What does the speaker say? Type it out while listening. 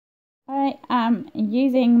I am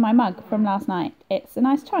using my mug from last night. It's a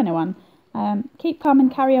nice china one. Keep calm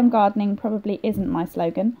and carry on gardening probably isn't my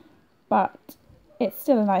slogan, but it's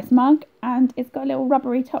still a nice mug and it's got a little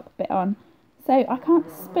rubbery top bit on, so I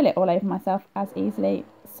can't spill it all over myself as easily.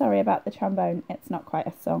 Sorry about the trombone, it's not quite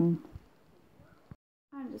a song.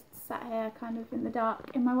 I'm just sat here kind of in the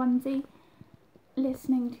dark in my onesie,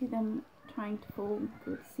 listening to them trying to fall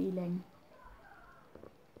through the ceiling.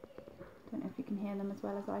 Don't know if you can hear them as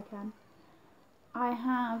well as I can.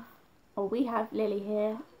 We have Lily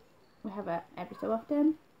here. We have her every so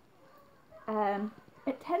often.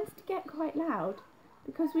 It tends to get quite loud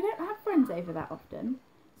because we don't have friends over that often.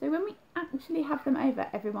 So when we actually have them over,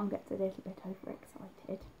 everyone gets a little bit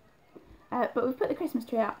overexcited. But we've put the Christmas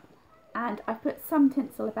tree up and I've put some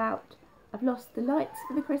tinsel about. I've lost the lights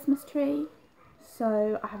for the Christmas tree,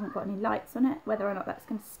 so I haven't got any lights on it. Whether or not that's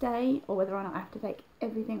going to stay or whether or not I have to take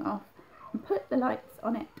everything off and put the lights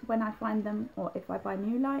on it when I find them, or if I buy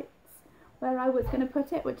new lights. Where I was going to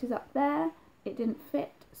put it, which is up there, it didn't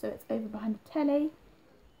fit, so it's over behind the telly.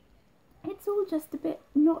 It's all just a bit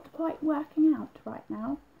not quite working out right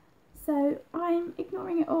now, so I'm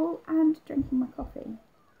ignoring it all and drinking my coffee.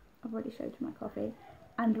 I've already showed you my coffee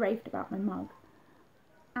and raved about my mug.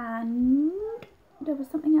 And there was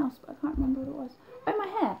something else, but I can't remember what it was. Oh, my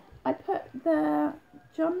hair. I put the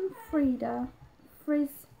John Frieda Frizz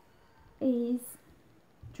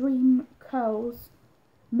Dream Curls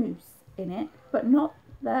mousse in it, but not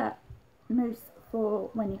the mousse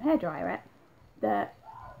for when you hairdryer it, the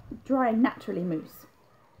drying naturally mousse,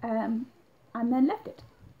 and then left it,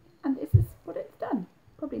 and this is what it's done.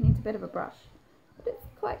 Probably needs a bit of a brush, but it's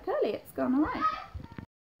quite curly. It's gone alright.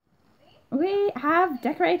 We have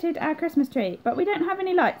decorated our Christmas tree, but we don't have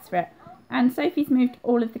any lights for it, and Sophie's moved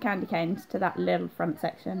all of the candy canes to that little front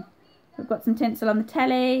section. We've got some tinsel on the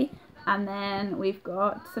telly, and then we've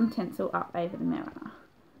got some tinsel up over the mirror.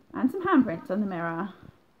 And some handprints on the mirror.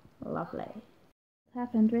 Lovely. What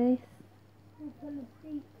happened, Reese?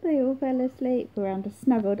 They all fell asleep. We're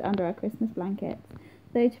snuggled under our Christmas blankets.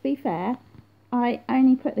 Though to be fair, I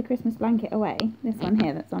only put the Christmas blanket away, this one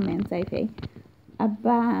here that's on me and Sophie,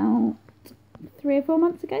 about 3 or 4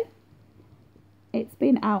 months ago. It's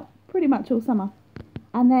been out pretty much all summer.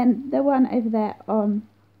 And then the one over there on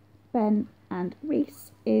Ben and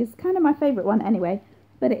Reese is kind of my favourite one anyway,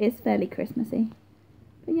 but it is fairly Christmassy.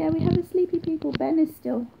 But yeah, we have a sleepy people. Ben is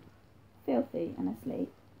still filthy and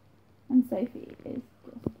asleep, and Sophie is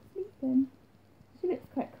just sleeping. She looks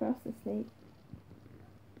quite cross asleep.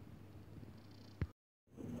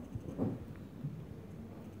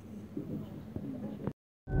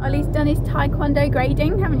 Ollie's done his taekwondo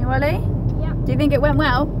grading, haven't you, Ollie? Yeah. Do you think it went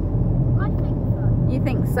well? I think so. You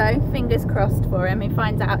think so? Fingers crossed for him. He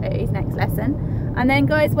finds out at his next lesson. And then,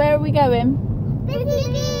 guys, where are we going? Busy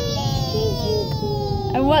bee!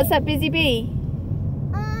 And what's that busy bee?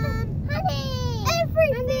 Honey!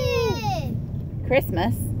 Everything!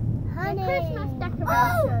 Christmas? Honey! The Christmas decoration.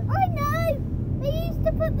 Oh, I know! They used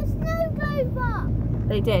to put the snow globe up.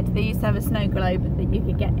 They did. They used to have a snow globe that you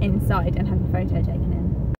could get inside and have a photo taken in.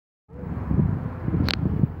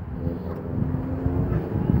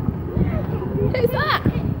 Who's that?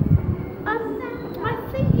 I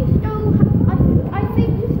think you stole. I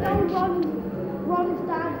think you stole Ron's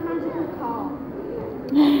dad's magical car.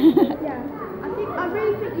 Yeah, I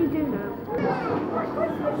really think you do now.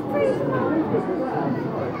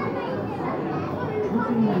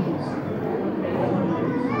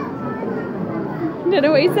 I don't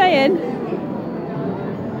know what you're saying.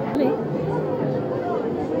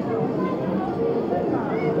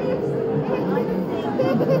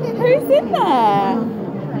 Who's in there?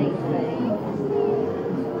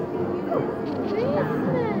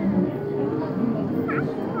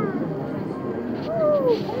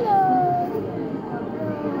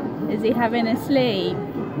 Is he having a sleep?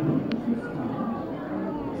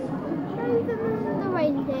 Show them the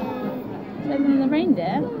reindeer. Show them the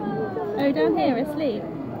reindeer? Oh, down here asleep.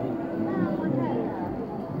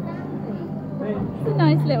 It's a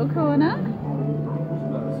nice little corner.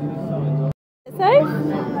 So,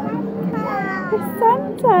 it's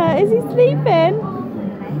Santa. Is he sleeping?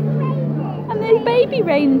 And there's baby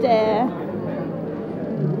reindeer.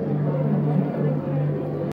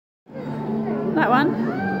 That one?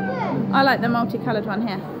 Yeah. I like the multicoloured one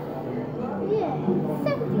here. Yeah.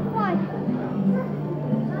 75.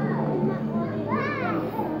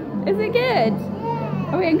 Is it good?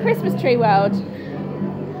 Yeah. Are we in Christmas tree world?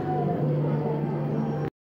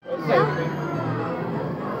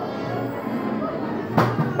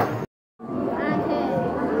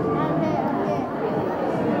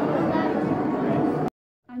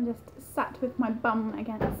 I'm just sat with my bum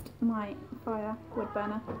against my fire wood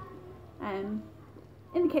burner. In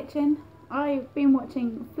the kitchen, I've been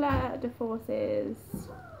watching Fleur de Force's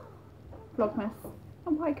Vlogmas.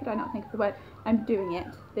 And why could I not think of the word? I'm doing it.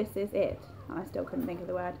 This is it. And I still couldn't think of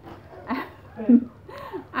the word.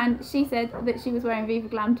 And she said that she was wearing Viva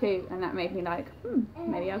Glam 2, and that made me like,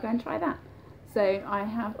 maybe I'll go and try that. So I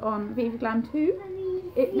have on Viva Glam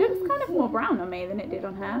 2. It looks kind of more brown on me than it did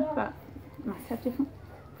on her, but it must have different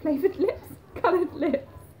flavoured lips, coloured lips.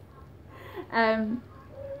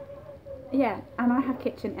 Yeah, and I have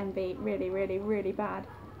kitchen envy really, really, really bad,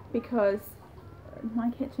 because my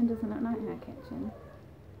kitchen doesn't look like her kitchen.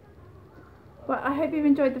 Well, I hope you've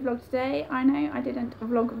enjoyed the vlog today. I know I didn't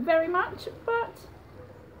vlog very much, but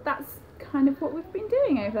that's kind of what we've been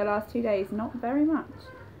doing over the last 2 days, not very much.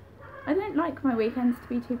 I don't like my weekends to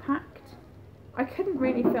be too packed. I couldn't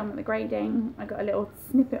really film at the grading. I got a little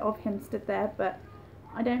snippet of him stood there, but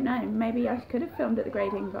I don't know, maybe I could have filmed at the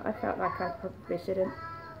grading, but I felt like I probably shouldn't.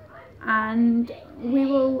 And we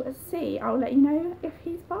will see. I'll let you know if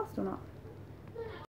he's passed or not.